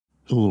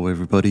Hello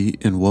everybody,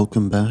 and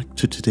welcome back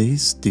to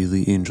today's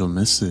daily angel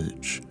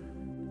message.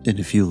 And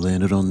if you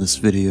landed on this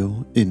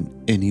video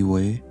in any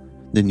way,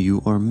 then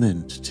you are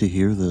meant to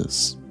hear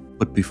this.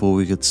 But before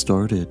we get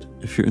started,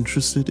 if you're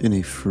interested in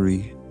a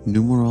free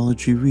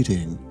numerology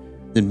reading,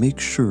 then make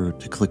sure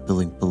to click the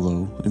link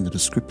below in the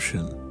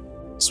description.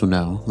 So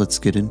now let's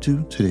get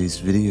into today's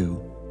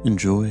video.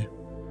 Enjoy.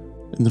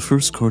 And the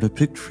first card I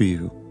picked for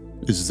you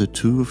is the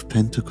Two of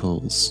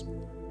Pentacles.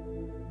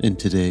 And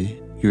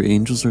today, your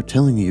angels are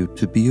telling you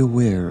to be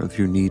aware of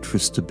your need for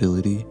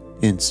stability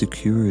and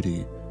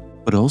security,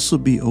 but also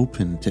be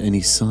open to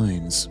any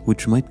signs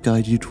which might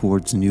guide you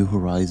towards new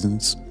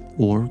horizons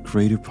or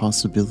greater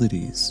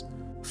possibilities.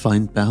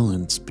 Find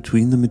balance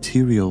between the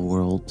material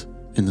world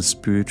and the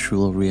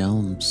spiritual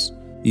realms.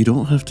 You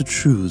don't have to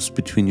choose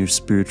between your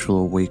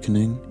spiritual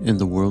awakening and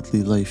the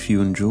worldly life you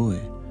enjoy.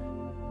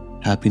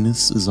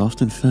 Happiness is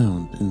often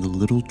found in the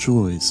little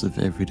joys of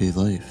everyday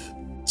life.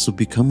 So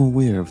become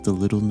aware of the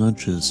little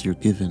nudges you're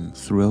given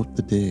throughout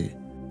the day.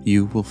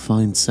 You will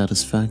find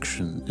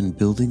satisfaction in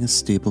building a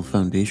stable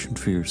foundation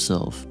for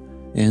yourself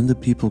and the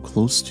people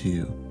close to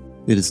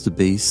you. It is the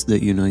base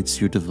that unites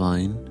your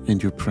divine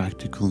and your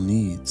practical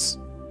needs.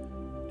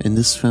 And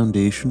this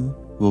foundation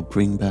will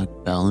bring back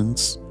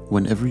balance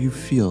whenever you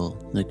feel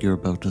like you're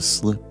about to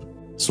slip.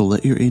 So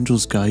let your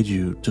angels guide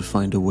you to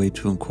find a way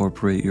to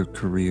incorporate your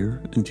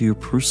career into your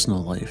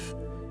personal life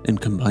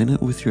and combine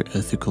it with your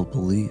ethical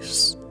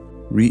beliefs.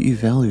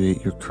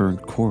 Re-evaluate your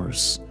current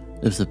course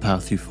if the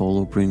path you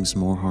follow brings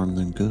more harm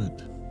than good.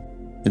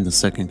 And the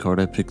second card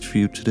I picked for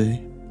you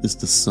today is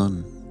the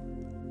Sun.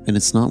 And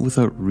it's not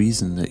without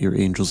reason that your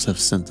angels have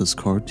sent this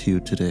card to you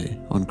today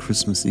on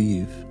Christmas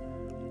Eve.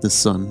 The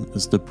Sun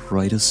is the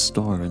brightest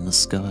star in the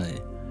sky.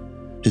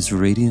 His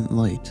radiant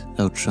light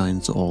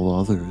outshines all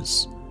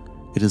others.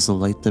 It is a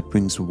light that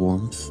brings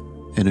warmth,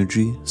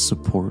 energy,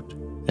 support,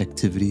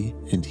 activity,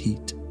 and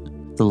heat.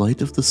 The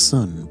light of the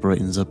sun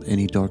brightens up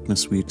any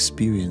darkness we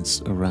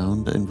experience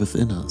around and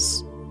within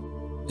us.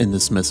 And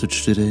this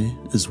message today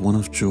is one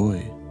of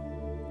joy.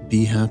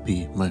 Be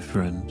happy, my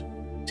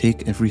friend.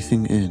 Take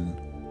everything in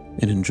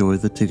and enjoy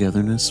the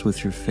togetherness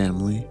with your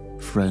family,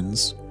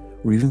 friends,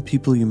 or even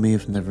people you may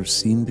have never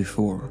seen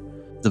before.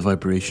 The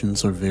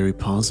vibrations are very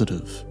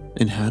positive,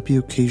 and happy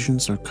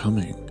occasions are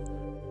coming.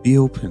 Be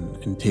open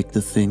and take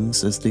the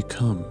things as they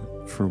come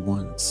for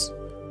once.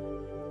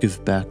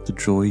 Give back the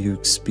joy you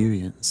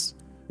experience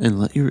and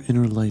let your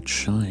inner light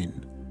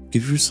shine.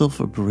 Give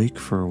yourself a break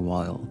for a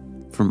while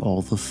from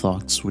all the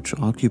thoughts which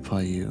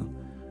occupy you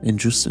and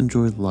just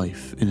enjoy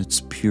life in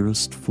its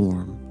purest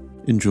form.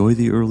 Enjoy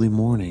the early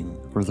morning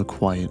or the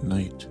quiet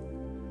night,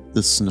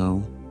 the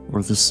snow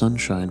or the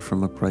sunshine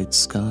from a bright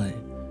sky.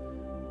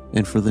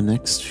 And for the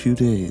next few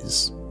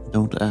days,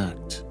 don't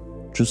act,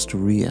 just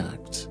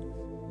react.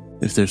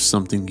 If there's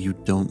something you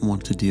don't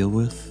want to deal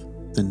with,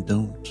 then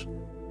don't.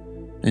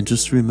 And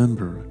just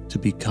remember to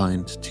be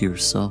kind to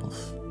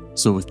yourself.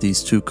 So with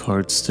these two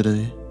cards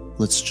today,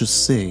 let's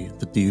just say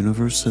that the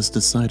universe has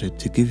decided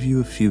to give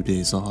you a few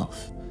days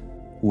off.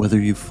 Whether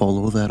you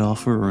follow that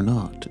offer or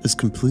not is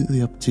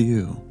completely up to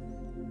you.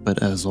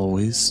 But as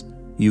always,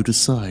 you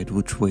decide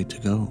which way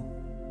to go.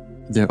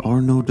 There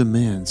are no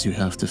demands you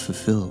have to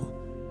fulfill.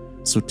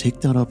 So take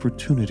that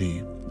opportunity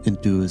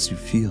and do as you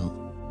feel.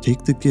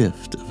 Take the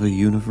gift of a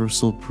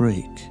universal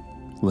break.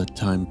 Let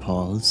time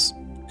pause,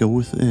 go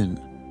within,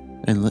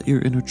 and let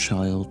your inner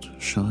child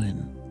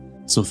shine.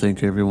 So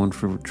thank you everyone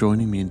for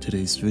joining me in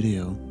today's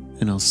video,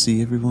 and I'll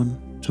see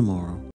everyone tomorrow.